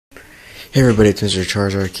Hey everybody, it's Mr.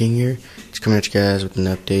 Charizard King here. Just coming at you guys with an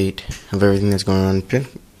update of everything that's going on. It's been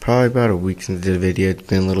probably about a week since I did a video. It's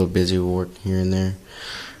been a little busy with work here and there.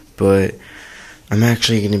 But I'm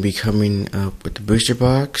actually going to be coming up with the booster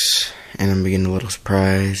box, and I'm getting a little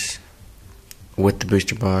surprise with the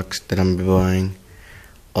booster box that I'm going to be buying.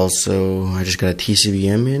 Also, I just got a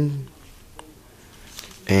Tcbm in,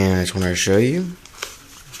 and I just wanted to show you.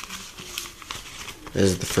 This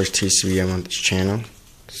is the first Tcbm on this channel.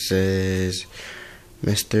 It says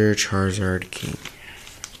Mr. Charizard King.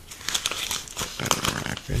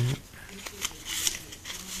 Unwrap it.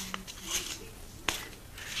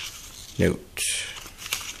 Note.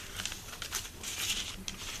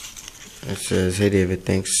 It says, "Hey David,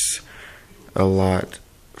 thanks a lot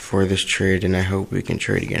for this trade, and I hope we can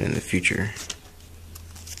trade again in the future."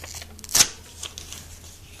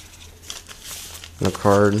 The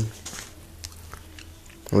card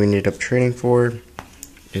we ended up trading for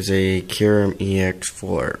is a Kyurem EX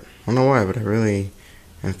Full Art. I don't know why, but I really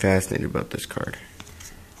am fascinated about this card.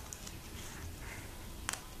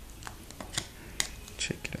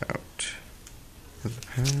 Check it out. The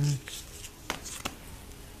pack.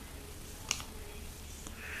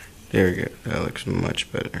 There we go. That looks much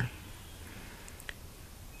better.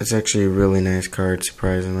 It's actually a really nice card,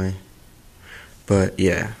 surprisingly. But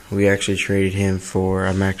yeah, we actually traded him for.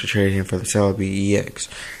 I'm actually trading him for the Celebi EX.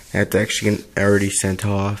 That's actually already sent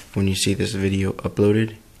off when you see this video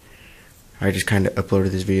uploaded. I just kind of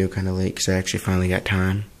uploaded this video kind of late because I actually finally got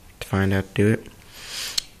time to find out to do it.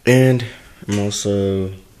 And I'm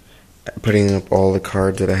also putting up all the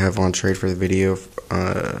cards that I have on trade for the video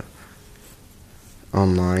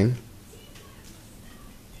online,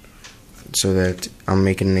 so that I'm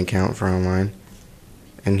making an account for online.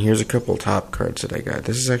 And here's a couple top cards that I got.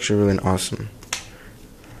 This is actually really awesome.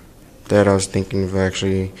 That I was thinking of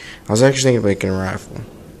actually thinking of making a raffle.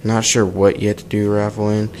 Not sure what yet to do a raffle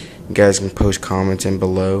in. You guys can post comments in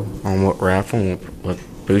below on what raffle and what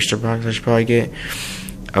booster box I should probably get.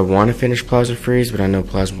 I want to finish Plasma Freeze, but I know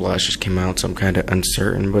Plasma Blast just came out, so I'm kind of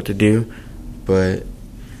uncertain what to do. But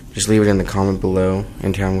just leave it in the comment below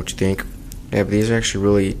and tell me what you think. Yeah, but these are actually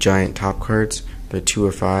really giant top cards. They're 2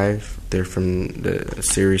 or 5. They're from the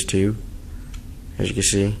Series 2, as you can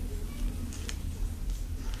see.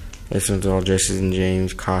 This one's all Justin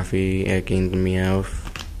James, Coffee, Ekans, and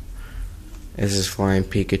Meowth. This is Flying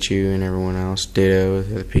Pikachu and everyone else. Ditto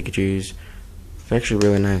with the Pikachus. It's actually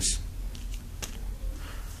really nice.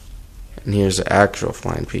 And here's the actual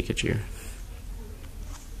Flying Pikachu.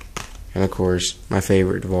 And of course, my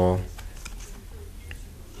favorite of all.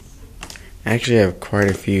 I actually have quite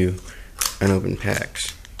a few unopened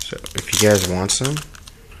packs. So if you guys want some,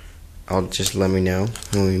 I'll just let me know.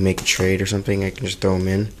 When we make a trade or something, I can just throw them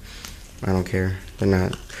in. I don't care. They're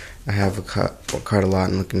not. I have quite a lot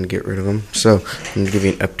and looking to get rid of them. So I'm gonna give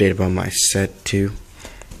you an update about my set too.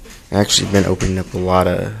 I've actually been opening up a lot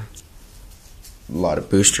of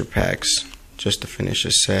booster packs just to finish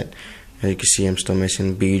this set. As you can see, I'm still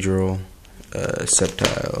missing Beedrill,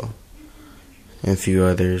 Sceptile, and a few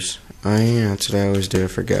others. Oh yeah, that's what I always do. I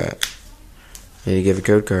forgot. Need to give a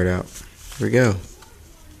code card out. Here we go.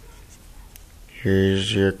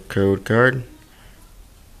 Here's your code card.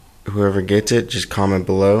 Whoever gets it, just comment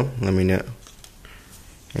below. Let me know.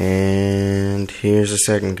 And here's the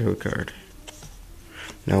second code card.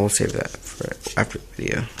 Now we'll save that for after the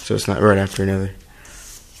video, so it's not right after another.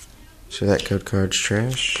 So that code card's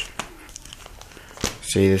trash.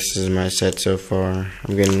 See, this is my set so far.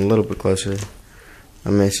 I'm getting a little bit closer.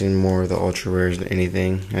 I'm missing more of the ultra rares than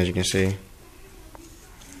anything, as you can see.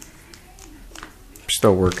 I'm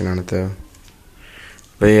still working on it though.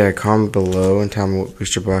 But yeah, comment below and tell me what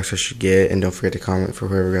booster box I should get, and don't forget to comment for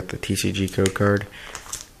whoever got the TCG code card,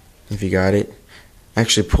 if you got it. I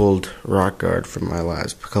actually pulled Rock Guard from my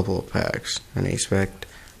last couple of packs, an Aspect,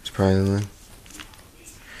 surprisingly.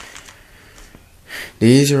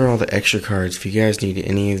 These are all the extra cards. If you guys need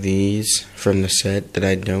any of these from the set that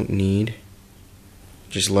I don't need,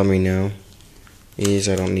 just let me know. These,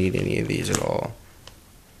 I don't need any of these at all.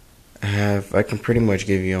 I can pretty much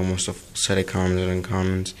give you almost a full set of commons and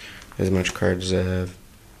uncommons, as much cards as I have.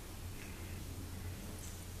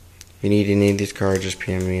 If you need any of these cards, just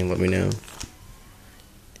PM me and let me know.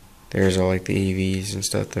 There's all like the EVs and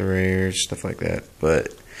stuff, the rares, stuff like that.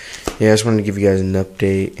 But yeah, I just wanted to give you guys an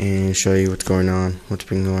update and show you what's going on, what's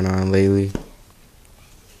been going on lately.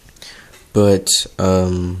 But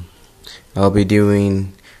I'll be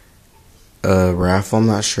doing a raffle. I'm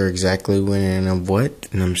not sure exactly when and what,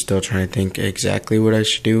 and I'm still trying to think exactly what I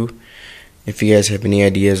should do. If you guys have any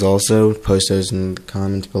ideas also, post those in the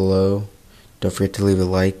comments below. Don't forget to leave a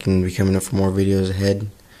like and be coming up for more videos ahead.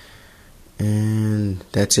 And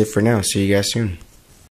that's it for now. See you guys soon.